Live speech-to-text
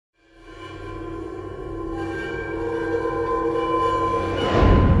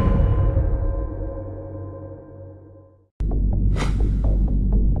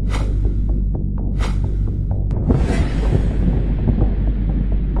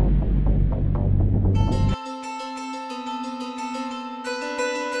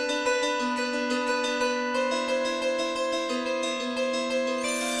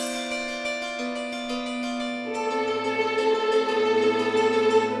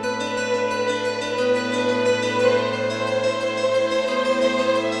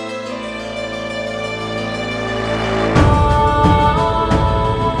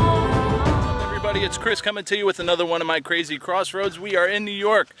Chris coming to you with another one of my Crazy Crossroads. We are in New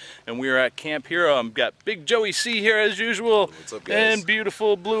York and we are at Camp Hero. I've got Big Joey C here as usual. What's up, guys? And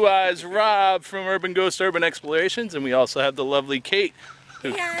beautiful Blue Eyes Rob from Urban Ghost Urban Explorations. And we also have the lovely Kate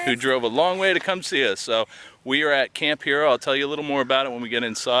who drove a long way to come see us. So we are at Camp Hero. I'll tell you a little more about it when we get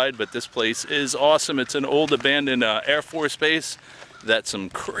inside, but this place is awesome. It's an old abandoned Air Force base that some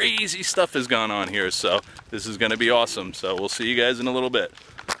crazy stuff has gone on here. So this is going to be awesome. So we'll see you guys in a little bit.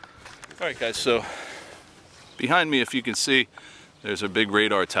 Alright guys, so behind me, if you can see, there's a big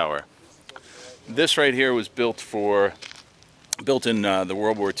radar tower. This right here was built in the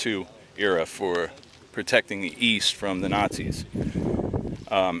World War II era for protecting the East from the Nazis.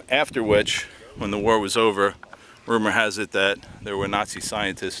 After which, when the war was over, rumor has it that there were Nazi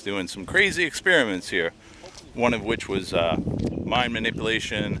scientists doing some crazy experiments here. One of which was mind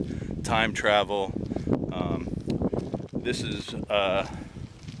manipulation, time travel. This is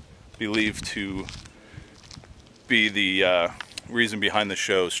believed to be the reason behind the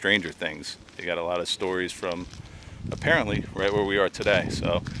show Stranger Things. They got a lot of stories from apparently right where we are today.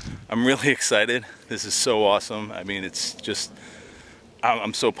 So I'm really excited. This is so awesome. I mean, it's just,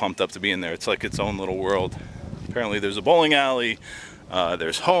 I'm so pumped up to be in there. It's like its own little world. Apparently there's a bowling alley,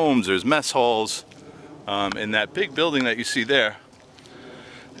 there's homes, there's mess halls. And that big building that you see there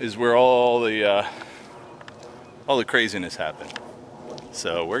is where all the craziness happened.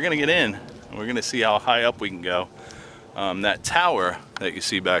 So we're gonna get in and we're gonna see how high up we can go. That tower that you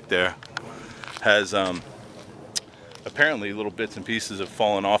see back there has apparently little bits and pieces have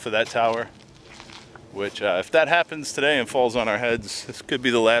fallen off of that tower, which if that happens today and falls on our heads, this could be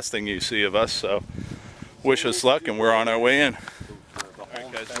the last thing you see of us. So wish us luck, and we're on our way in. Alright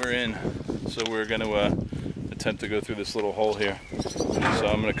guys, we're in. So we're going to attempt to go through this little hole here. So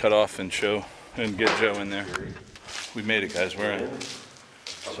I'm going to cut off and show and get Joe in there. We made it, guys. We're in.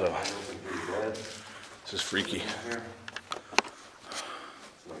 So this is freaky.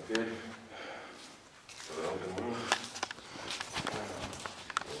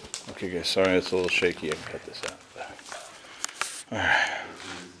 Okay, guys. Sorry, it's a little shaky. I can cut this out. All right.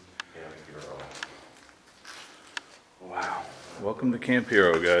 Wow. Welcome to Camp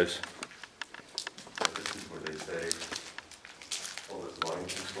Hero, guys. This is where they say all this mind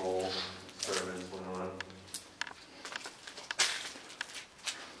control experiments went on.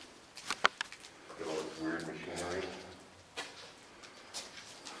 Look at all this weird machinery.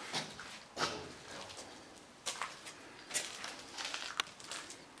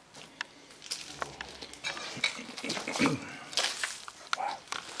 Wow.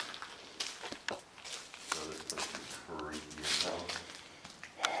 So this place is freaky as hell.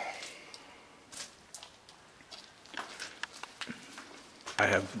 I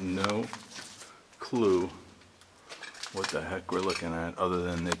have no clue what the heck we're looking at, other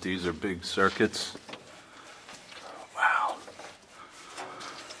than that these are big circuits.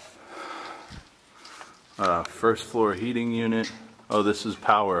 Wow. First floor heating unit. Oh, this is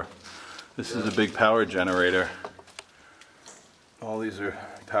power. This is a big power generator. All these are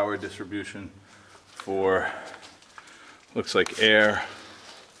power distribution for, looks like air,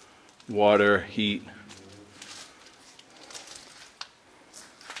 water, heat.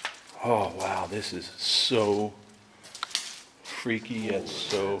 Oh wow, this is so freaky yet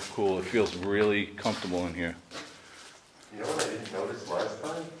so cool. It feels really comfortable in here. You know what I didn't notice last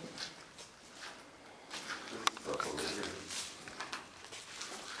time? This stuff over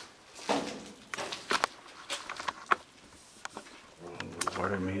here.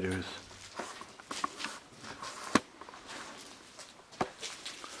 Water meters.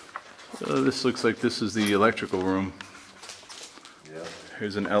 This looks like this is the electrical room. Yeah.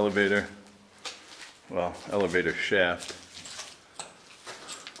 Here's an elevator. Well, elevator shaft.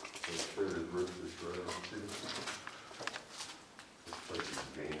 I'm sure there's roofs this road too. This place is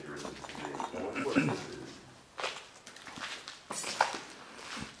dangerous. I wonder what this is.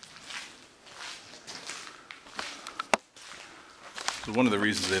 So one of the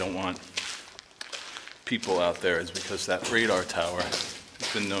reasons they don't want people out there is because that radar tower has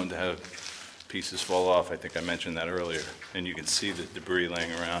been known to have pieces fall off. I think I mentioned that earlier, and you can see the debris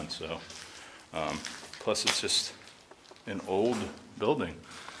laying around. So plus it's just an old building.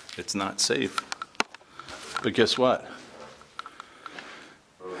 It's not safe, but guess what,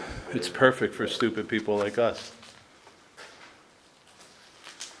 it's perfect for stupid people like us.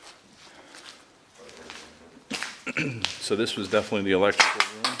 So this was definitely the electrical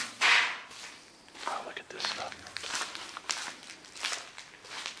room. Oh, look at this stuff.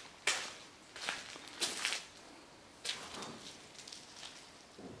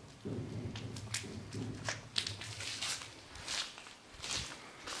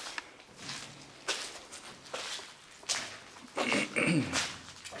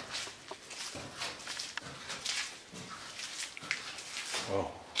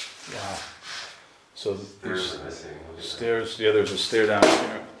 So Stairs these are missing. stairs, yeah, there's a stair down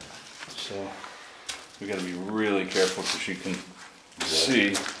here. So we gotta be really careful because you can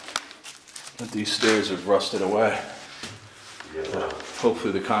see that these stairs have rusted away. Yeah. But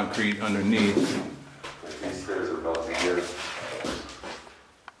hopefully the concrete underneath. Like these stairs are about to give.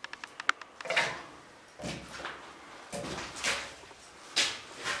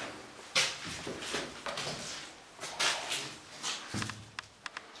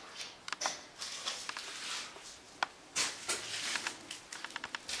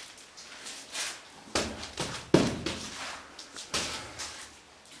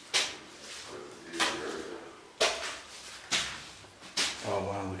 Oh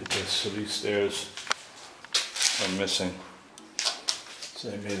wow, look at this. So these stairs are missing. So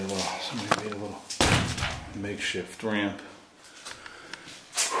they made somebody made a little makeshift ramp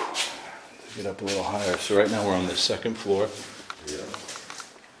to get up a little higher. So right now we're on the second floor. Yeah.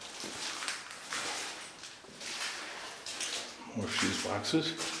 More fuse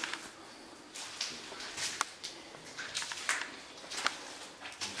boxes.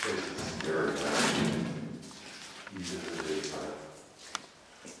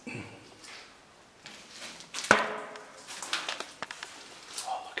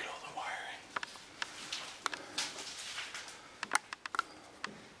 Oh, look at all the wiring.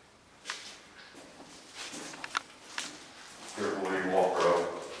 Careful where you walk, bro.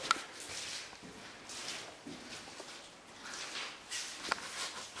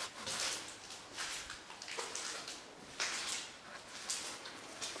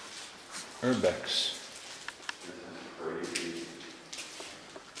 Urbex. This is crazy.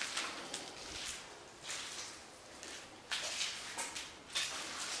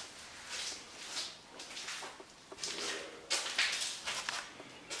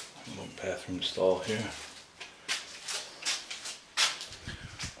 A little bathroom stall here.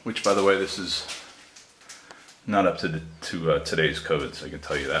 Which, by the way, this is not up to today's codes. I can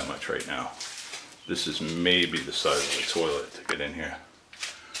tell you that much right now. This is maybe the size of the toilet to get in here.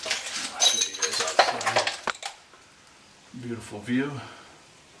 I'll show you guys outside. Beautiful view.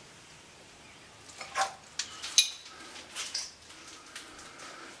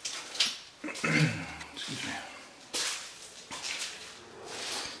 Excuse me.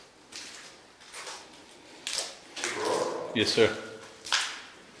 Yes, sir.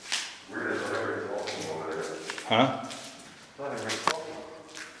 Huh?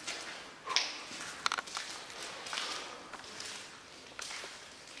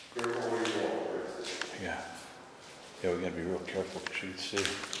 Yeah. Yeah, we gotta be real careful because you can see.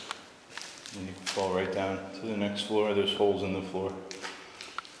 And you can fall right down to the next floor. There's holes in the floor.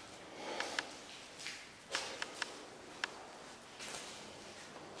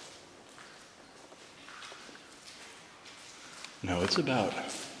 No, it's about,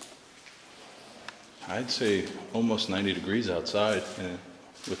 I'd say almost 90 degrees outside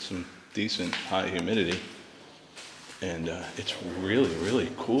with some decent high humidity. And it's really, really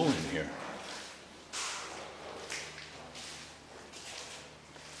cool in here.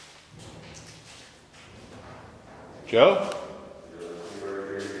 Joe?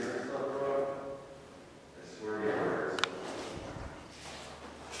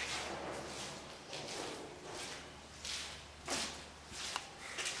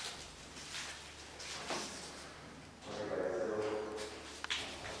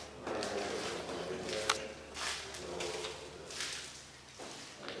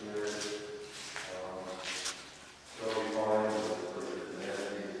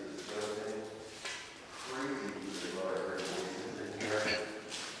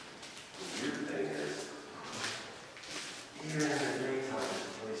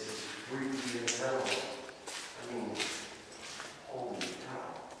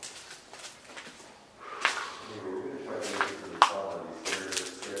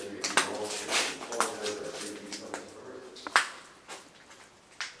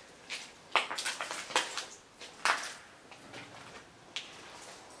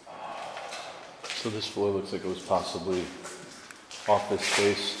 So this floor looks like it was possibly office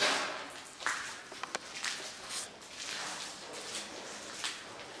space.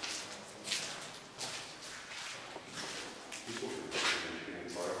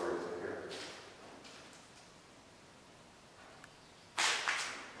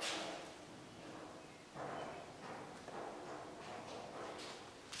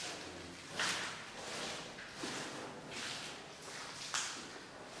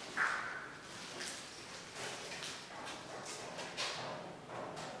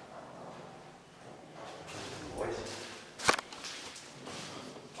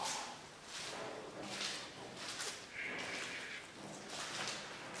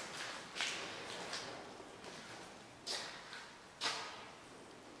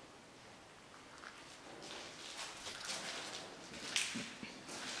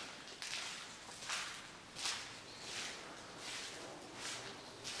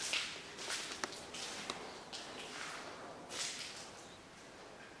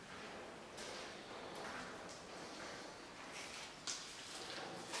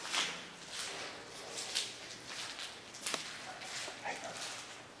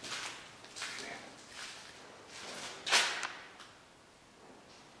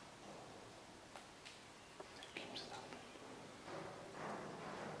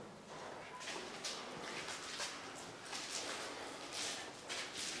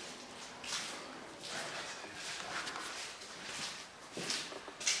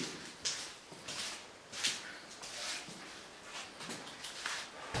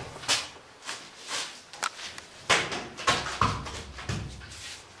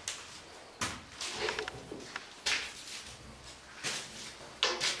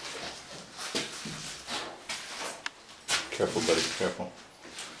 Careful, buddy, careful.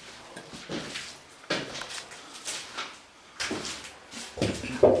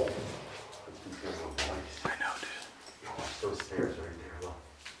 I know, dude. Those stairs right there, look.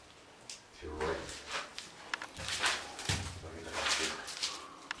 To your right. Look at that.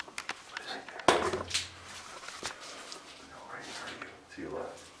 What is it there? No, right in front of you. To your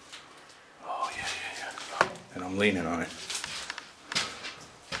left. Oh, yeah, yeah, yeah. And I'm leaning on it.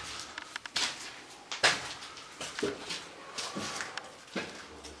 This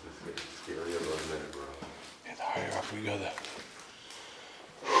is getting scary about a minute, bro. And the higher up we go, the...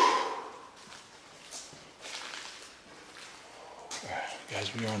 Alright, guys,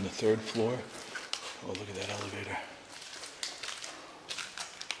 we are on the 3rd floor. Oh, look at that elevator.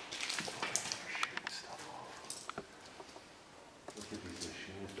 Shooting stuff off. Look at these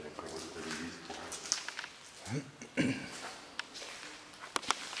machines back there. What are these for?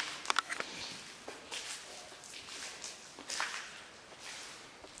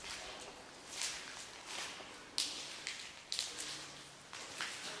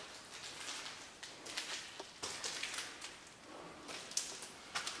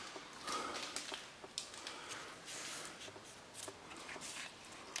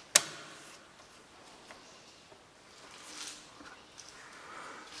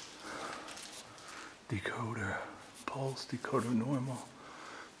 Decoder, pulse, decoder normal.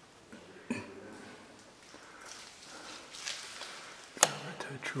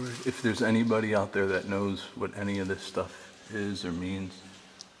 If there's anybody out there that knows what any of this stuff is or means,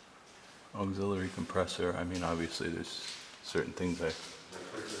 auxiliary compressor, I mean, obviously there's certain things I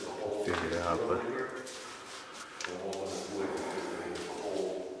figured out, but...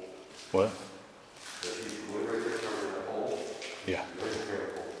 What? Yeah.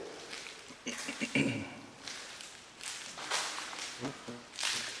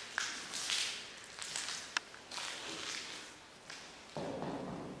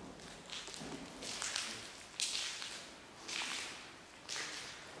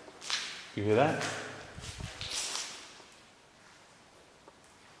 You hear that?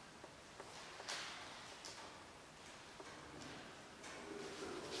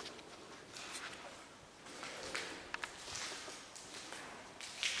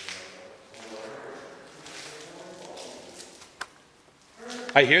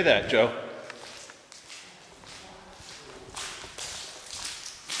 I hear that, Joe.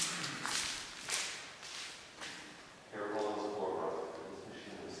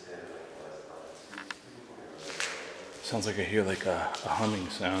 Sounds like I hear like a humming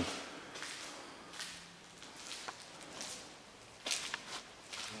sound.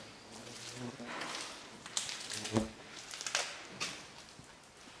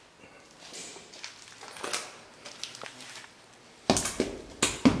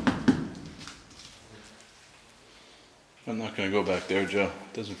 I'm not going to go back there, Joe.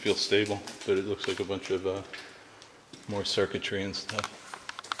 It doesn't feel stable, but it looks like a bunch of more circuitry and stuff.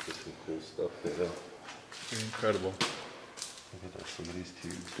 There's some cool stuff there. Pretty incredible. Look at that, some of these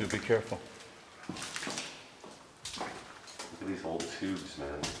tubes. Do be careful. Look at these old tubes,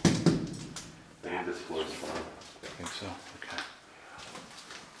 man. I think this floor's fun. I think so. Okay.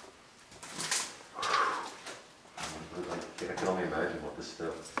 I can only imagine what this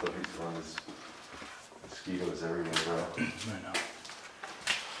stuff he's on. This mosquitoes everywhere, bro. I know.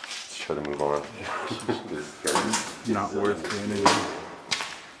 Let's try to move on. This guy's Not worth being in.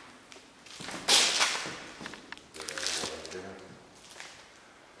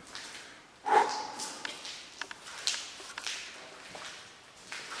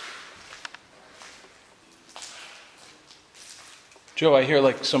 Joe, I hear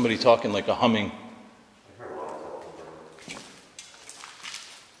like somebody talking, like a humming.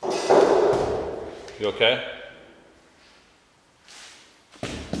 You okay?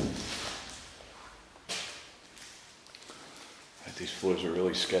 These floors are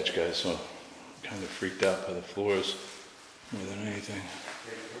really sketch, guys, so I'm kind of freaked out by the floors more than anything.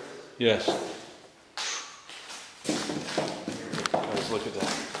 Yes. Guys, look at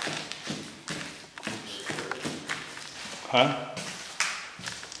that. Oops. Huh?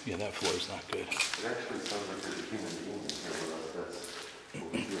 Yeah, that floor is not good. It actually sounds like there's a human being in here with us. That's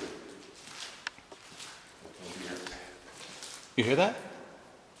what we do. You hear that?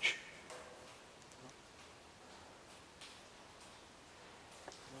 Shh.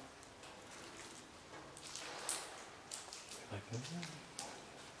 Like that?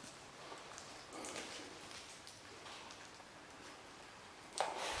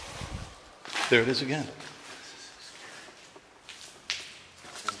 There it is again.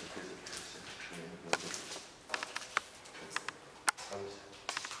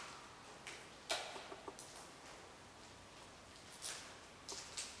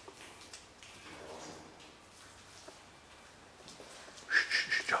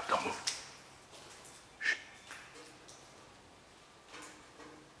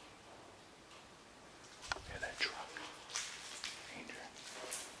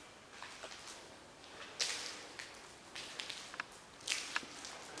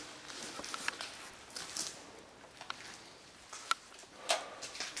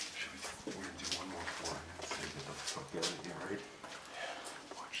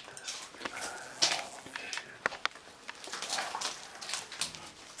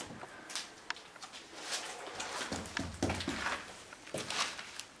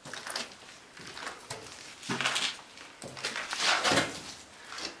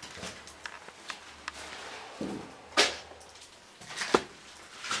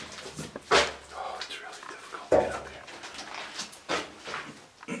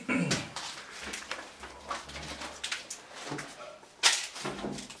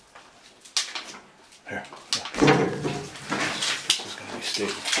 Here. Yeah. This is gonna be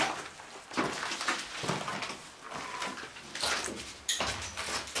stable.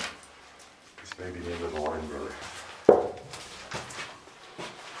 This may be the end of the line, brother.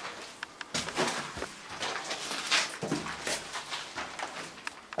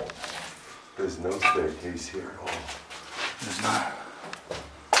 There's no staircase here at all. There's not.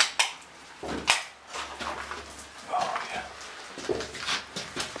 Oh, yeah.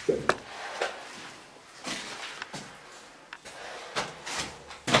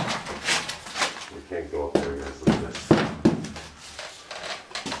 We can't go up there, guys. Look at this.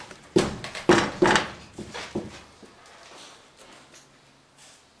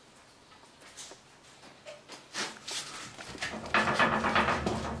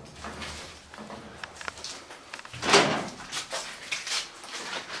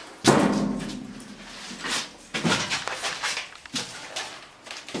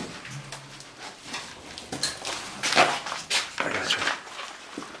 I got you.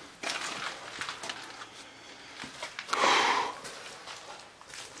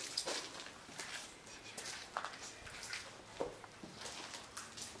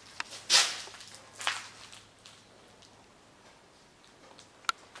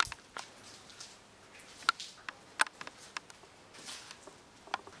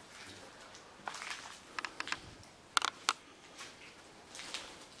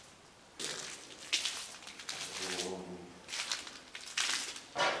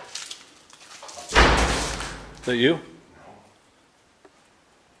 Is that you?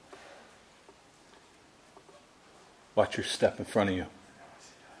 Watch your step in front of you.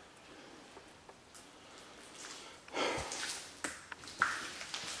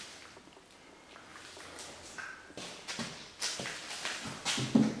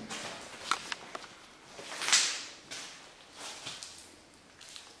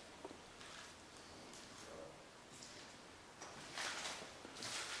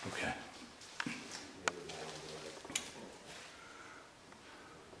 Okay.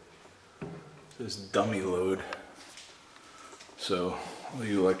 This dummy load. So, all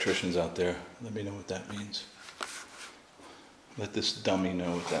you electricians out there, let me know what that means. Let this dummy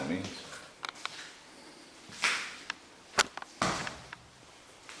know what that means.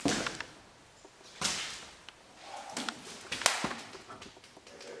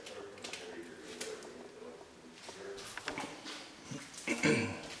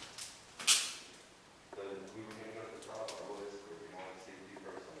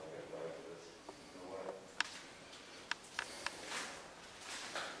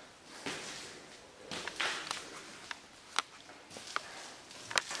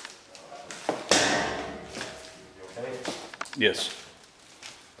 Yes.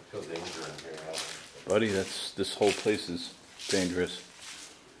 I feel danger in here now. Buddy, this whole place is dangerous.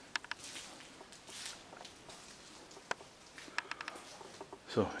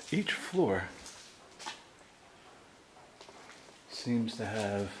 So each floor seems to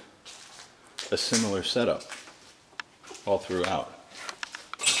have a similar setup all throughout.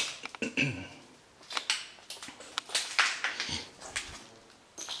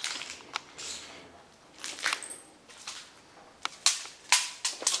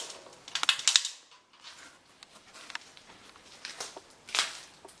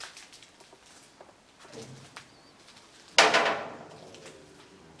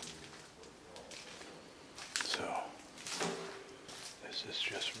 So this is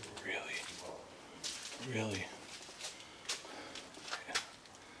just really,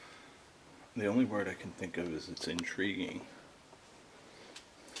 the only word I can think of is it's intriguing.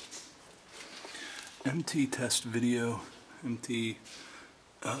 MT test video, MT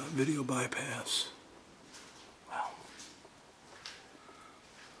video bypass. Wow.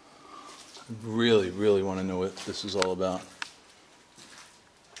 I really want to know what this is all about.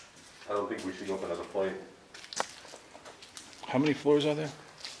 I don't think we should go up another flight. How many floors are there?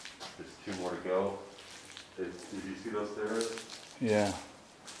 There's 2 more to go. Did you see those stairs? Yeah.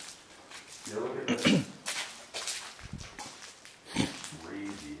 Yeah, look at that.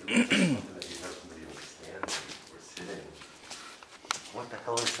 Crazy. It looks like something that you have somebody even standing or sitting. What the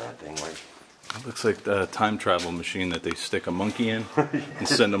hell is that thing like? It looks like the time travel machine that they stick a monkey in and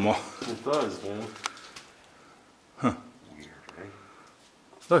send them off. It does, man. Huh. Weird, right?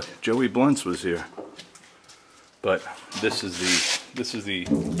 Look, Joey Blunts was here. But this is the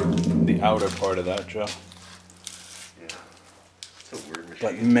outer part of that, Joe. Yeah. It's a weird machine.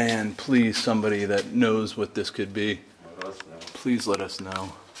 But man, please, somebody that knows what this could be, Let us know. please let us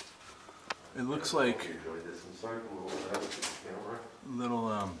know. It looks like Enjoyed this. I'm sorry for moving that with the camera.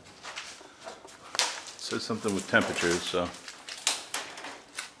 little says something with temperatures, so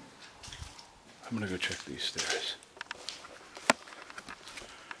I'm gonna go check these stairs.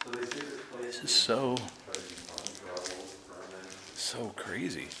 This is so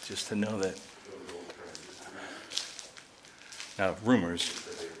crazy just to know that. Now, rumors,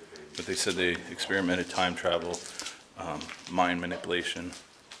 but they said they experimented time travel, mind manipulation,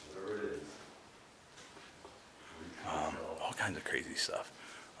 all kinds of crazy stuff.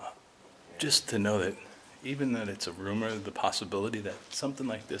 Just to know that, even that it's a rumor, the possibility that something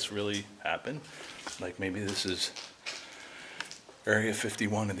like this really happened, like maybe this is Area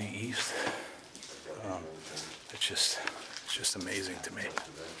 51 in the east. It's just amazing to me.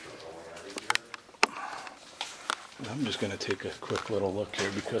 I'm just going to take a quick little look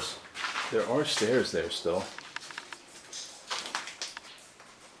here because there are stairs there still.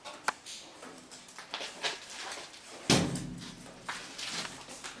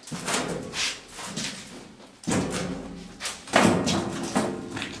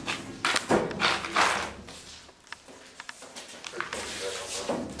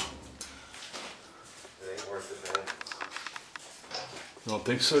 You don't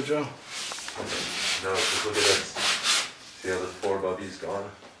think so, Joe? No, just look at this. See how this floor above you's gone?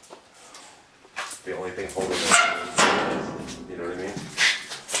 The only thing holding it, you know what I mean?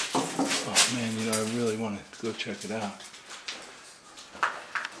 Oh man, you know, I really want to go check it out.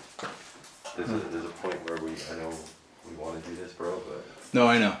 There's a point where I know we want to do this, bro, but... No,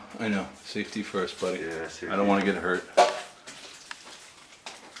 I know. Safety first, buddy. Yeah, safety. I don't want to get hurt.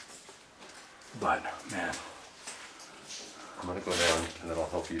 But, man. I'm gonna go down and then I'll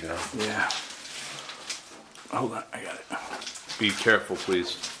help you down. Yeah. Hold on, I got it. Be careful,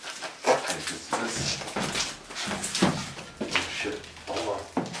 please. Oh, shit. Hold on.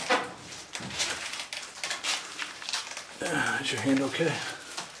 Is your hand okay?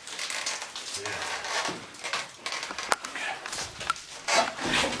 Yeah.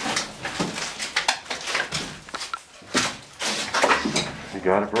 You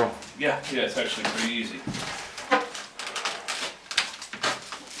got it, bro? Yeah, it's actually pretty easy.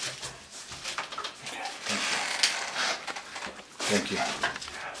 Thank you.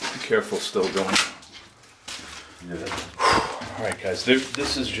 Be careful, still going. Yeah. All right, guys.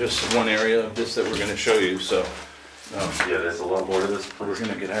 This is just one area of this that we're going to show you. So, yeah, there's a lot more to this. We're going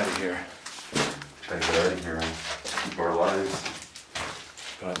to get out of here. Try to get out of here and keep our lives.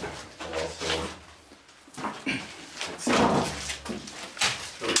 But also, it's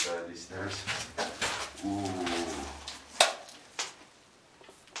really bad, these stairs. Ooh.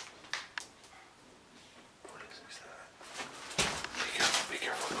 Be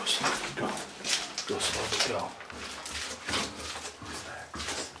careful. Go slow. Go slowly. Go.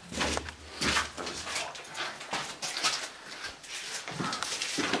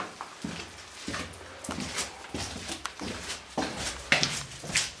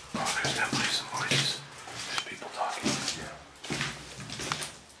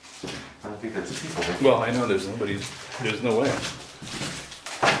 Well, I know there's nobody, there's no way.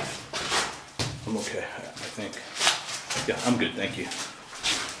 I'm okay, I think. Yeah, I'm good, thank you.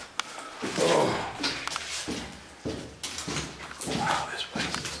 Oh. Wow, this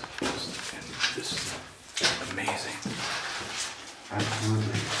place is just amazing.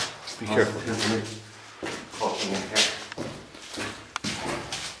 Absolutely. Be careful. Walking in here.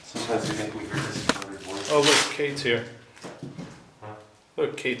 Sometimes we think we hear this voice. Oh, look, Kate's here.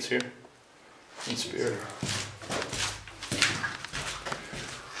 Look, Kate's here. In spirit.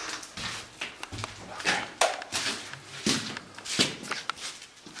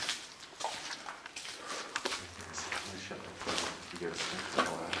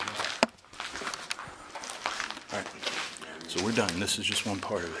 Alright, so we're done. This is just one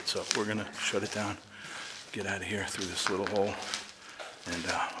part of it. So we're gonna shut it down, get out of here through this little hole, and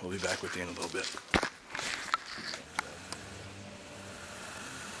we'll be back with you in a little bit.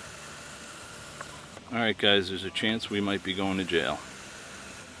 Alright guys, there's a chance we might be going to jail.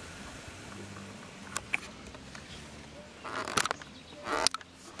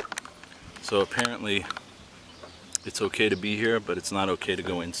 So apparently it's okay to be here, but it's not okay to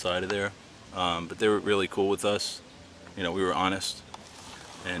go inside of there. But they were really cool with us. You know, we were honest.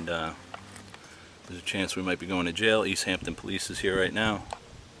 And there's a chance we might be going to jail. East Hampton Police is here right now.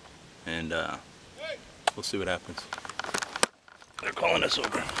 And we'll see what happens. They're calling us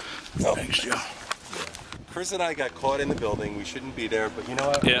over. Oh. Thanks, Joe. Chris and I got caught in the building. We shouldn't be there, but you know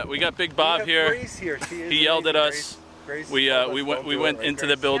what? Yeah, we got Big Bob here. Grace here. He yelled at us. Grace We went into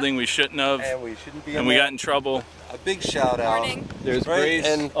the building we shouldn't have, and we shouldn't be. and we got in trouble. A big shout out. Morning. There's Right, Grace,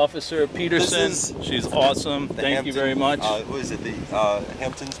 and Officer Peterson. She's awesome. Thank you very much. What is it? The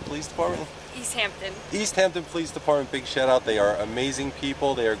Hamptons Police Department? East Hampton. East Hampton Police Department. Big shout out. They are amazing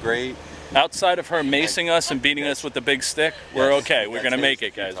people. They are great. Outside of her macing us and beating us with the big stick, we're okay. We're gonna make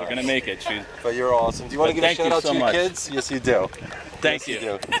it, guys. We're gonna make it. But you're awesome. Do you want to give a shout out to your kids? Yes, you do. Thank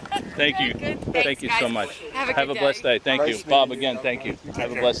you. Thank you. Thank you so much. Have a blessed day. Thank you, Bob. Again, thank you.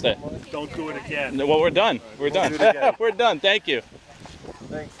 Have a blessed day. Don't do it again. Well, we're done. We're done. We're done. Thank you.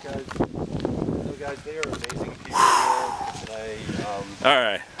 Thanks, guys. So, guys, they are amazing people here today. All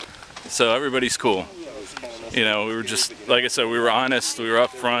right. So everybody's cool. You know, we were just, like I said, we were honest. We were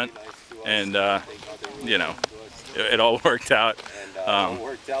up front, and you know, it all worked out.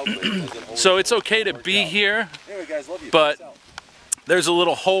 So it's okay to be here, but there's a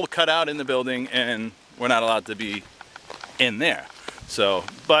little hole cut out in the building, and we're not allowed to be in there. So,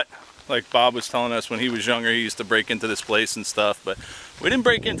 but like Bob was telling us when he was younger, he used to break into this place and stuff, but we didn't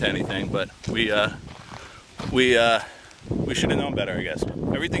break into anything. But we should have known better, I guess.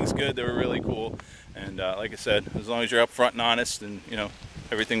 Everything's good. They were really cool, and like I said, as long as you're up front and honest, and you know,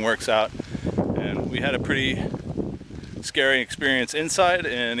 everything works out. And we had a pretty scary experience inside,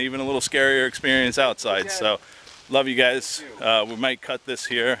 and even a little scarier experience outside. So love you guys. We might cut this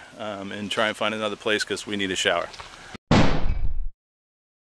here and try and find another place because we need a shower.